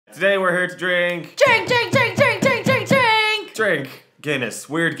Today we're here to drink. Drink Guinness.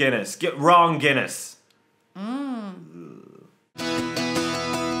 Weird Guinness. Wrong Guinness.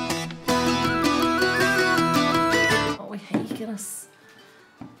 Oh, I hate Guinness.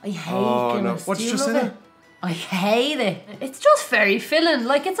 I hate Guinness. No. What did you just say there? I hate it. It's just very filling.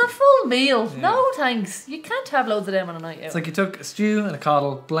 Like, it's a full meal. Yeah. No thanks. You can't have loads of them on a night out. It's like you took a stew and a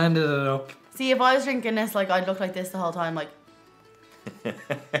coddle, blended it up. See, if I was drinking Guinness, like, I'd look like this the whole time, like.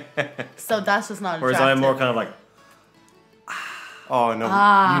 So that's just not attractive. Whereas I'm more kind of like. Oh no,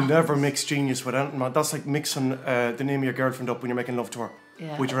 you never mix genius with anything, man. That's like mixing the name of your girlfriend up when you're making love to her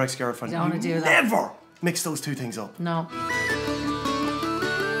with your ex-girlfriend. You don't want to do that. Never mix those two things up. No.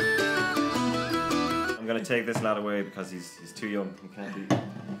 I'm gonna take this lad away because he's too young. He can't be.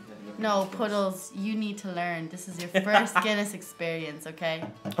 No, Puddles, you need to learn. This is your first Guinness experience, okay?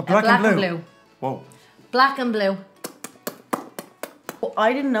 Black and blue. Whoa. Black and blue. Well,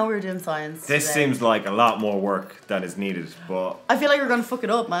 I didn't know we were doing science. This today. seems like a lot more work than is needed, but I feel like we're gonna fuck it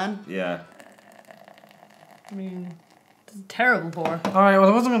up, man. yeah. I mean, it's a terrible pour. Alright, well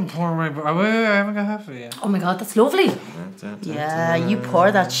I wasn't going to pour my... Wait, I haven't got half of it yet. Oh my god, that's lovely. Yeah, you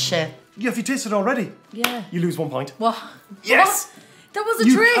pour that shit. Yeah, if you taste it already, Yeah. you lose 1 point. What? Yes! What? That was a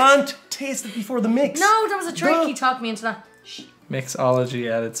You trick. can't taste it before the mix. No, that was a trick. No. He talked me into that. Shh. Mixology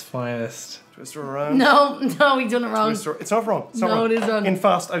at its finest. Twist her around. No, we done it wrong. Twist her. It's not wrong. It's not No, wrong. it is wrong. In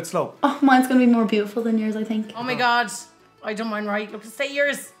fast, out slow. Oh, mine's gonna be more beautiful than yours, I think. Oh my god. I don't mind right. Look, say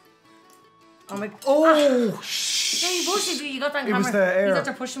yours. Oh my. Oh, Shh. Hey, you pushed me. You got that on It camera. was the air. He's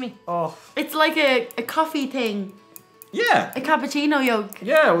after pushing me. Oh. It's like a coffee thing. Yeah. A cappuccino yolk.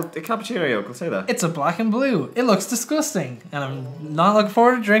 Yeah, well, the cappuccino yolk, I'll say that. It's a black and blue. It looks disgusting. And I'm not looking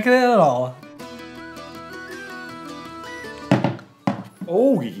forward to drinking it at all.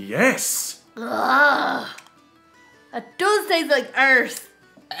 Oh, yes. Ugh. It does taste like arse.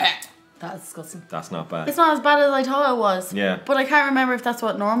 That's disgusting. That's not bad. It's not as bad as I thought it was. Yeah. But I can't remember if that's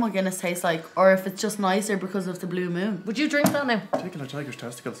what normal Guinness tastes like or if it's just nicer because of the blue moon. Would you drink that now? Tickle a tiger's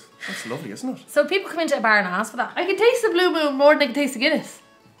testicles. That's lovely, isn't it? So people come into a bar and ask for that. I can taste the blue moon more than I can taste the Guinness.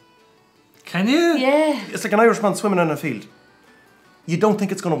 Can you? Yeah. It's like an Irishman swimming in a field. You don't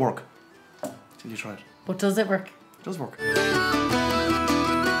think it's going to work till you try it. But does it work? It does work.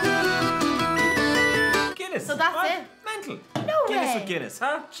 Guinness. So that's it? Mental. No Guinness way. with Guinness,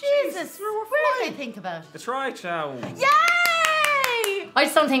 huh? Jesus, what did I think about? That's right, chow. Yay! I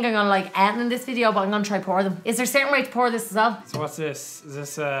just don't think I'm gonna like end in this video, but I'm gonna try pour them. Is there a certain way to pour this as well? So what's this? Is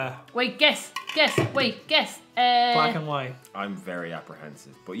this Wait, guess. Wait, guess. black and white? I'm very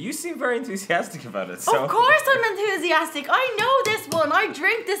apprehensive, but you seem very enthusiastic about it, so. Of course I'm enthusiastic. I know this one. I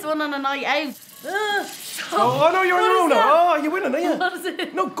drink this one on a night out. Oh, no, you're on your own now. Oh, you're winning, are you? What is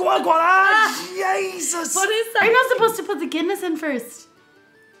it? No, go on. Ah, Jesus. What is that? Are you not supposed to put the Guinness in first?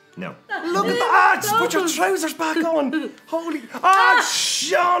 No. Look at that. Just put your trousers back on. Holy. Ah,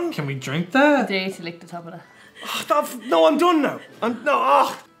 Sean. Can we drink that? Dare to lick the top of that. Oh, no, I'm done now.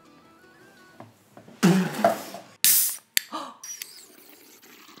 Oh.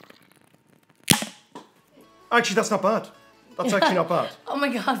 Actually, that's not bad. That's actually not bad. Oh my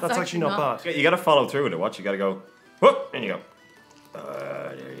god, That's actually not bad. You gotta follow through with it. Watch, you gotta go. Whoop, and you go.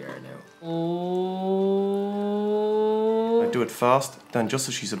 There you are now. Oh. I do it fast, then just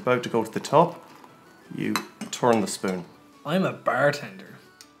as she's about to go to the top, you turn the spoon. I'm a bartender.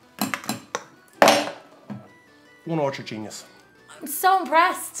 1 orchard genius. I'm so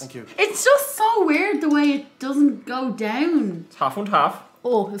impressed. Thank you. It's just so weird the way it doesn't go down. It's half and half.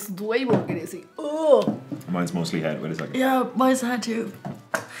 Oh, this is way more Guinnessy. Oh. Mine's mostly head. Wait a second. Yeah, mine's had too.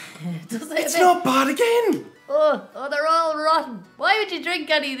 It's not bad again. Oh, they're all rotten. Why would you drink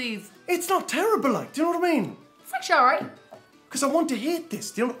any of these? It's not terrible, like. Do you know what I mean? It's actually alright. Because I want to hate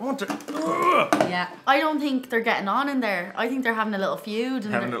this. Do you know I want to? Yeah. I don't think they're getting on in there. I think they're having a little feud.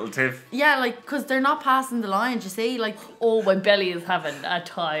 And Having a they're- little tiff. Yeah, like, because they're not passing the lines, you see? Like, Oh, my belly is having a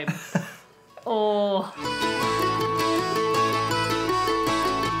time. Oh.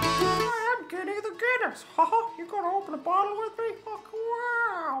 I'm getting the Guinness. Haha, you gonna open a bottle with me? Oh,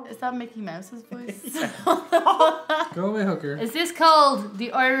 wow. is that Mickey Mouse's voice? Go away, hooker. Is this called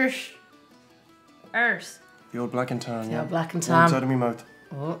the Irish arse? The old black and tan, yeah. black and One tan. side of my mouth.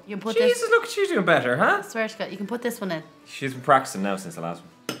 You can put Jesus, this. look at you doing better, huh? I swear to God, you can put this one in. She's been practicing now since the last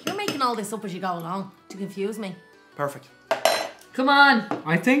one. You're making all this up as you go along to confuse me. Perfect. Come on,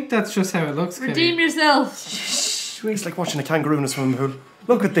 I think that's just how it looks, redeem Kitty. yourself. It's like watching a kangaroo in a swimming pool.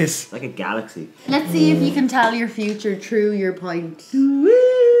 Look at this. Like a galaxy. Let's see if you can tell your future through your point.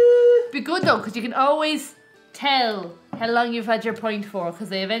 Be good though, because you can always tell how long you've had your point for, because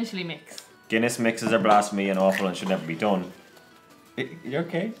they eventually mix. Guinness mixes are blasphemy and awful and should never be done. You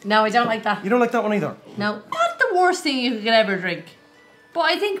okay? No, I don't like that. You don't like that one either? No, not the worst thing you could ever drink. But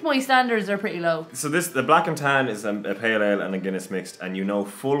I think my standards are pretty low. So the black and tan is a pale ale and a Guinness mixed, and you know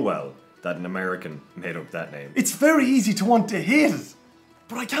full well that an American made up that name. It's very easy to want to hate it,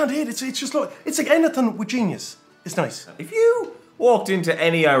 but I can't hate it. It's just like anything with genius. It's nice. If you walked into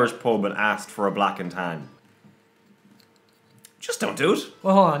any Irish pub and asked for a black and tan, just don't do it.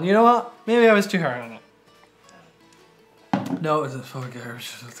 Well, hold on. You know what? Maybe I was too hard on it. No, it's fucking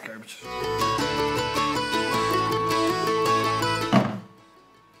garbage. It's garbage.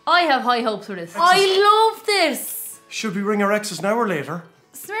 I have high hopes for this. I love this. Should we ring our exes now or later?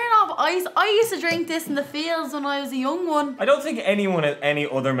 Smirnoff Ice. I used to drink this in the fields when I was a young one. I don't think anyone has any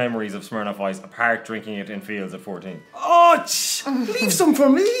other memories of Smirnoff Ice apart drinking it in fields at 14. Oh, leave some for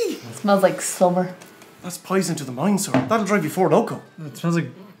me. It smells like summer. That's poison to the mind, sir. That'll drive you for loco. It smells like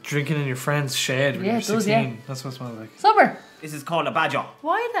drinking in your friend's shed when Yeah, you're it does, 16. yeah. That's what it smells like. Summer. This is called a badger.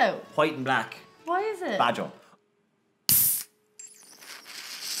 Why though? White and black. Why is it? Badger.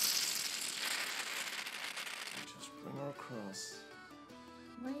 Just bring her across.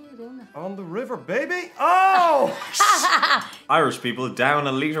 Why are you doing that? On the river, baby. Oh! Irish people down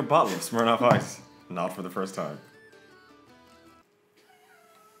a litre bottle of Smirnoff Ice. Not for the first time.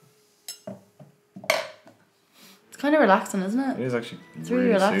 It's kind of relaxing, isn't It it? is actually really really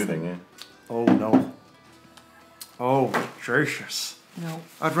relaxing. soothing, yeah. Oh, no. Oh, gracious. No.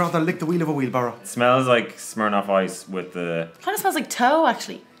 I'd rather lick the wheel of a wheelbarrow. It smells like Smirnoff Ice with the... Kind of smells like toe,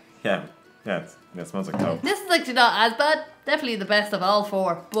 actually. Yeah, it smells like toe. This is actually not as bad. Definitely the best of all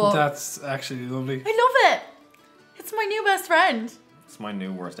four. But That's actually lovely. I love it. It's my new best friend. It's my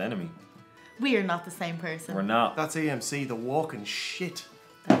new worst enemy. We are not the same person. We're not. That's AMC, the walking shit.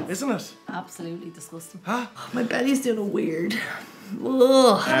 Isn't it? absolutely disgusting. Huh? My belly's doing a weird.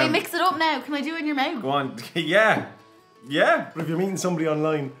 Ugh. Can we mix it up now? Can I do it in your mouth? Go on. Yeah. Yeah. But if you're meeting somebody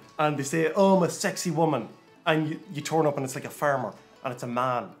online and they say, oh, I'm a sexy woman, and you turn up and it's like a farmer and it's a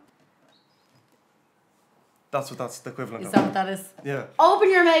man. That's the equivalent Is of. that what that is? Yeah.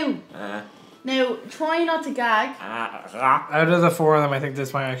 Open your mouth. Now, try not to gag. Out of the four of them, I think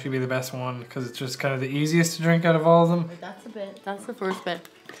this might actually be the best one because it's just kind of the easiest to drink out of all of them. That's a bit. That's the first bit.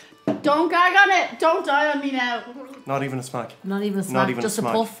 Don't gag on it. Don't die on me now. Not even a smack. Not even a smack, Not even just a a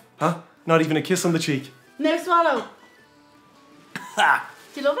smack. puff. Huh? Not even a kiss on the cheek. Now swallow.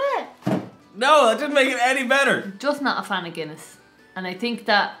 Do you love it? No, that didn't make it any better. Just not a fan of Guinness. And I think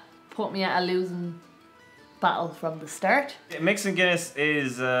that put me at a losing battle from the start. Mixing Guinness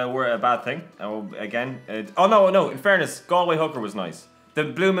is a bad thing. Again. No. In fairness, Galway Hooker was nice. The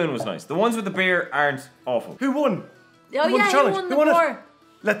Blue Moon was nice. The ones with the beer aren't awful. Who won? Oh Who won yeah, the challenge? who won the Who won it? war?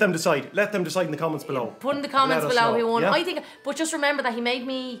 Let them decide. Let them decide in the comments below. Put in the comments Let us below know, who won. yeah? I think, but just remember that he made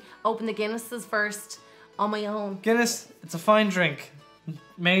me open the Guinnesses first on my own. Guinness, it's a fine drink.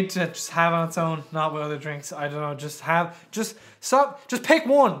 Made to just have on its own, not with other drinks. I don't know, just pick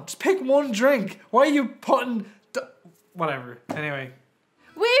one. Just pick one drink. Why are you putting... Whatever. Anyway.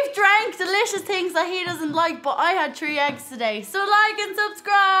 We've drank delicious things that he doesn't like, but I had 3 eggs today. So like and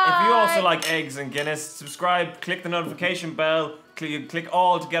subscribe. If you also like eggs and Guinness, subscribe, click the notification bell, click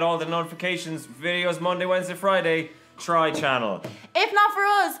all to get all the notifications, videos Monday, Wednesday, Friday, try channel. If not for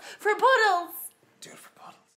us, for Puddles.